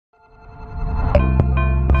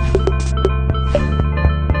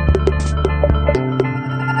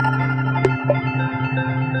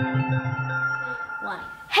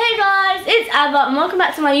Ava and welcome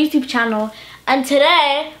back to my YouTube channel, and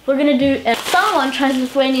today we're going to do a someone tries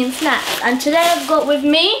Lithuanian snacks, and today I've got with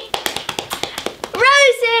me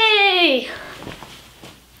Rosie!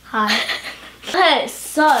 Hi. Okay,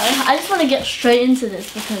 so I just want to get straight into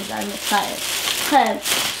this because I'm excited. Okay,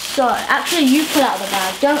 so actually you pull out the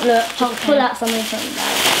bag, don't look, just pull out something from the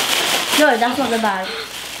bag. No, that's not the bag.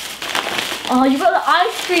 Oh, you got the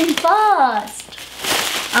ice cream first.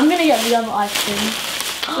 I'm going to get the other ice cream.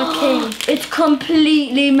 Okay, it's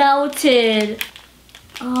completely melted.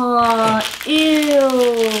 Oh, ew.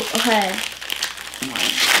 Okay.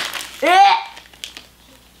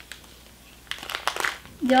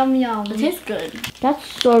 Yum yum. It tastes good. That's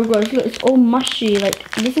so gross. Look, it's all mushy.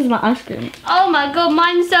 Like, this is my ice cream. Oh my god,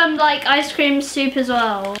 mine's like ice cream soup as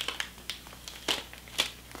well.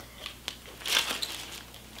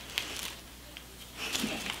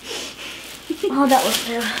 Oh, that was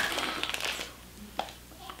good.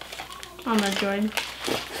 I'm gonna join.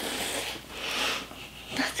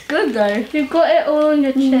 That's good though. You've got it all on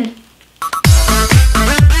your chin.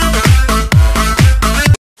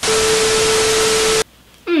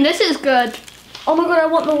 This is good. Oh my god, I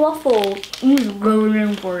want the waffle. I'm just going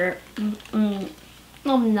in for it.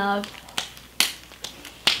 Oh no.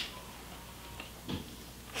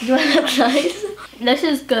 Do I look nice? This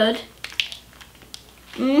is good.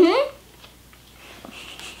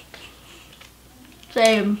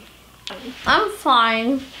 Same. I'm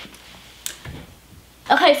fine.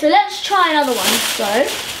 Okay, so let's try another one. So,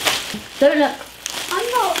 don't look. I'm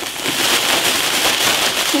not.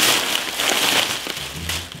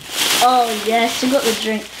 Oh yes, you got the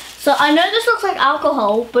drink. So I know this looks like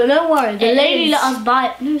alcohol, but don't worry. The lady let us buy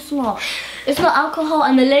it. No, it's not. It's not alcohol,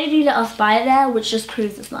 and the lady let us buy it there, which just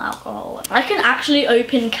proves it's not alcohol. I can actually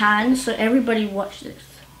open cans, so everybody watch this.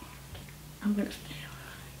 I'm gonna fail.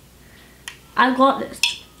 I got this.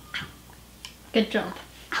 Good job.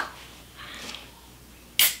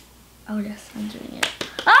 Oh yes, I'm doing it.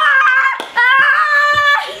 Ah!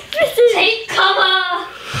 Take cover!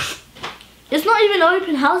 It's not even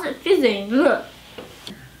open. How's it fizzing? Look.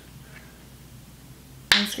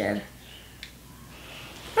 I'm scared.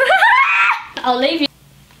 I'll leave you.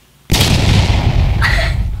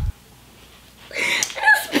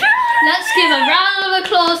 Let's give a round of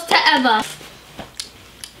applause to Emma.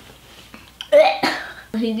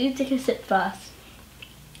 You need to take a sip first.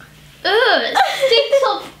 Ugh, it stinks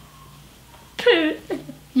of poo.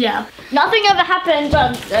 Yeah. Nothing ever happened,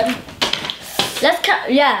 Johnson.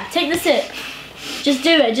 Yeah, take the sip. Just do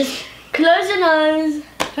it. Just close your nose.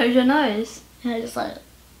 Close your nose. Yeah, just like.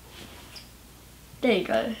 There you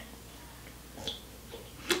go.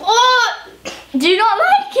 Oh! Do you not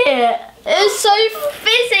like it? It's so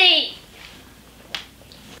fizzy.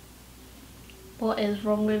 What is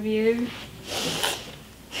wrong with you?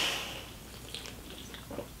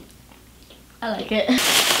 I like it.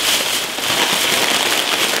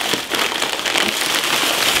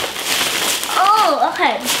 Oh,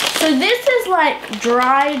 okay. So this is like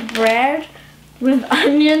dried bread with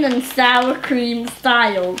onion and sour cream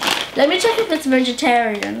style. Let me check if it's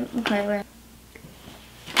vegetarian. Okay, wait.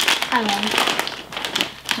 Hang on.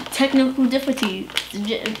 Technical difficulty.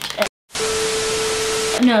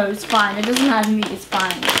 No, it's fine. It doesn't have meat. It's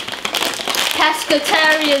fine.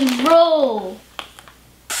 Pescatarian rule.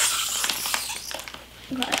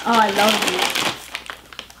 Oh, I love it.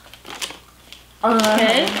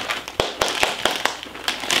 Okay.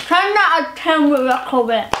 10 out of 10 with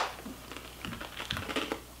recommend.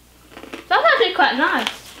 That's actually quite nice.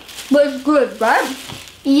 But it's good, right?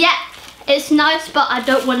 Yeah, it's nice, but I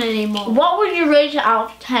don't want any more. What would you rate it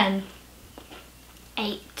out of 10?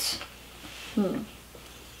 8.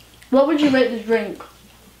 What would you rate the drink?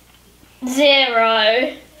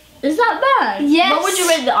 0. Is that bad? Yes. What would you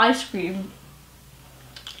rate the ice cream?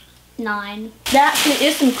 9. There actually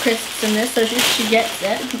is some crisps in this, so she gets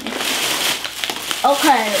it.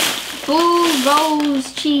 Okay. Full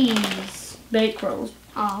rolls cheese. Baked rolls.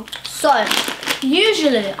 Oh. So,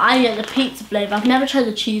 usually I get the pizza flavour. I've never tried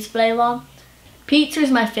the cheese flavour. Pizza is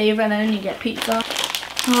my favourite and I only get pizza.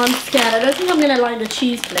 Oh, I'm scared. I don't think I'm going to like the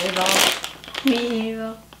cheese flavour. Me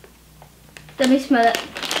neither. Let me smell it.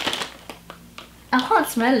 I can't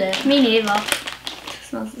smell it. Me neither. It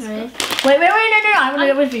smells disgusting. Wait, no. I'm going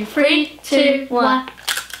to go with you. 3, 2, 1.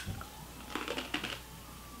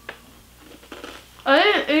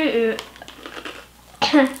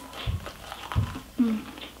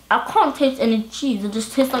 I can't taste any cheese. It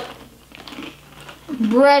just tastes like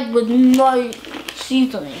bread with no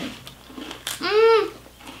seasoning.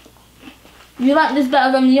 You like this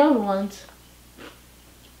better than the other ones?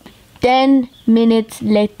 10 minutes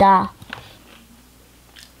later.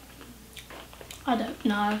 I don't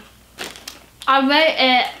know. I rate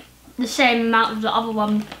it the same amount as the other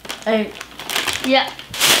one. 8. Yep.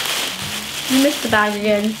 You missed the bag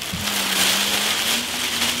again.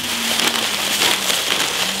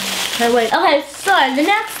 Okay, wait. Okay, so the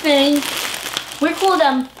next thing, we call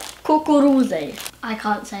them kukuruze. I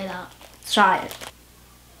can't say that. Try it.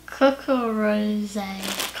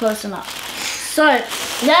 Kukuruze. Close enough. So,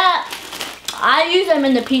 I use them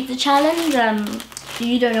in the pizza challenge.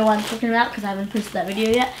 You don't know what I'm talking about because I haven't posted that video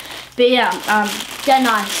yet. But yeah, they're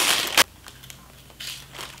nice.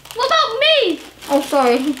 What about me? Oh,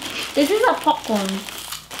 sorry. This is a popcorn.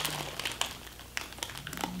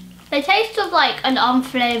 They taste of like an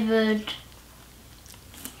unflavoured.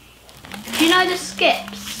 Do you know the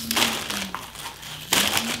Skips?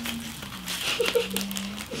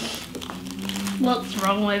 What's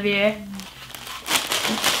wrong with you?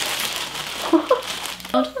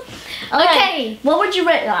 Okay. What would you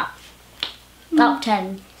rate that? Out of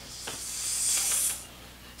 10.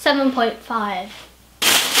 7.5.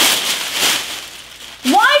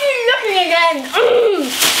 Why are you looking again?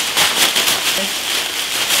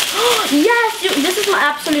 Yes, this is my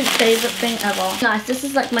absolute favourite thing ever. Nice, this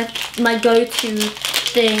is like my go-to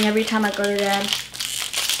thing every time I go there.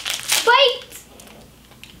 Wait!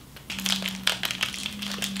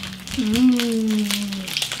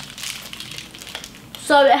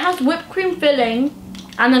 So it has whipped cream filling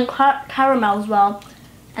and then caramel as well.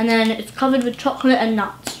 And then it's covered with chocolate and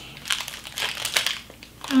nuts.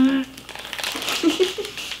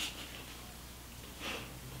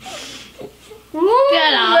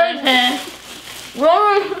 Get out of here.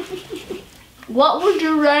 What would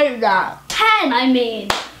you rate that? 10, I mean.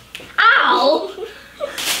 Ow!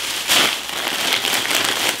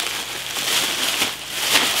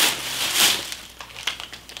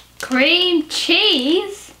 Cream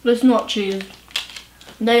cheese? It's not cheese.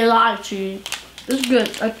 They like cheese. It's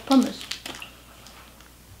good, I promise.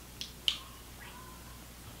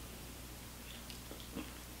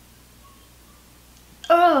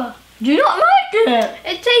 Ugh. Do you not like it?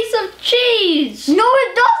 It tastes of cheese. No,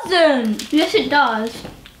 it doesn't. Yes, it does.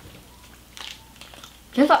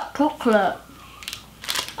 It's like chocolate.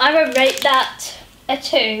 I would rate that a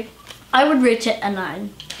 2. I would rate it a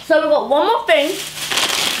 9. So we've got one more thing.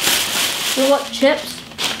 We've got chips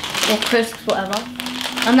or crisps, whatever,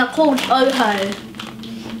 and they're called Oho.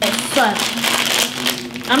 So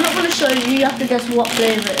I'm not going to show you. You have to guess what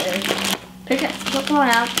flavour it is. Pick it. Look one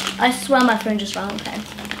out. I swear my phone just rang. Okay.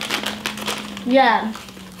 Yeah.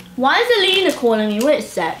 Why is Alina calling me? Wait a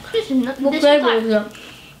sec. What flavour is it?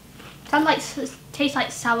 Sounds like tastes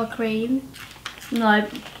like sour cream. No.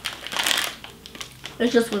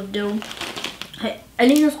 It's just with dill. Hey,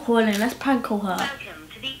 Alina's calling. Let's prank call her.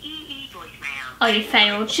 Oh, you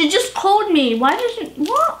failed. She just called me. Why did you?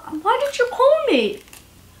 What? Why did you call me?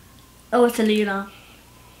 Oh, it's Alina.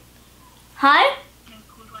 Hi?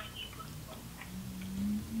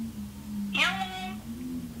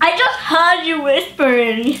 I just heard you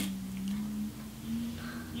whispering.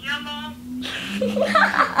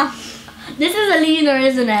 This is Alina,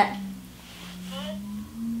 isn't it?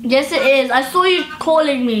 Yes, it is. I saw you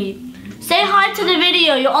calling me. Say hi to the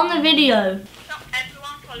video. You're on the video.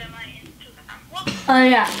 Oh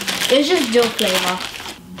yeah, it's just dill flavour.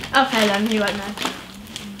 Okay then, you won't know.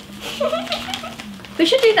 We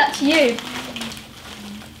should do that to you.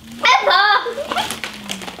 Emma!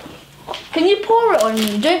 Can you pour it on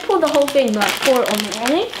me? Don't pour the whole thing, but pour it on me,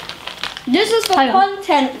 Annie. This is for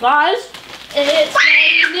content, guys. It's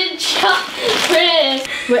ninja crisp.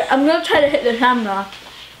 Wait, I'm gonna try to hit the camera.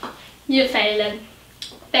 You're failing.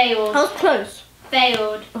 Failed. I was close.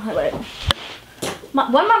 Failed. Okay, wait.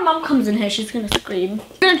 When my mum comes in here, she's gonna scream.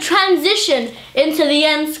 We're gonna transition into the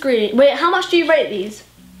end screen. Wait, how much do you rate these?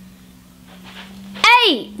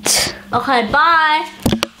 8. Okay, bye.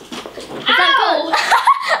 Ow!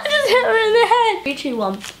 I just hit her in the head. 3, 2,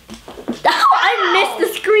 1. Oh, I missed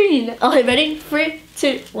the screen. Okay, ready? 3,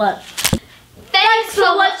 2, 1. Thanks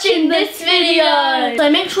for watching this video. So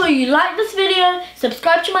make sure you like this video,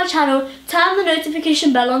 subscribe to my channel, turn the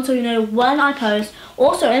notification bell on so you know when I post.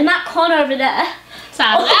 Also, in that corner over there,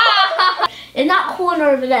 in that corner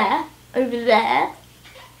over there,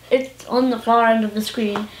 it's on the far end of the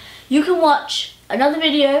screen, you can watch another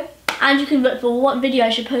video and you can vote for what video I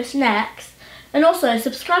should post next. And also,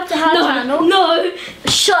 subscribe to her channel. No!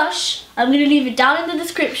 Shush! I'm going to leave it down in the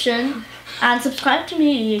description. And subscribe to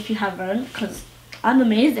me if you haven't, because I'm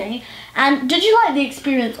amazing. And did you like the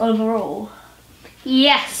experience overall?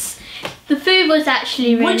 Yes. The food was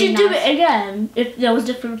actually really nice. Would you do it again if there was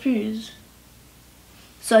different foods?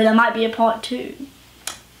 So there might be a part 2.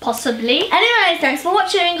 Possibly. Anyways, thanks for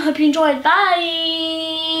watching. Hope you enjoyed.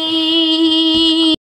 Bye.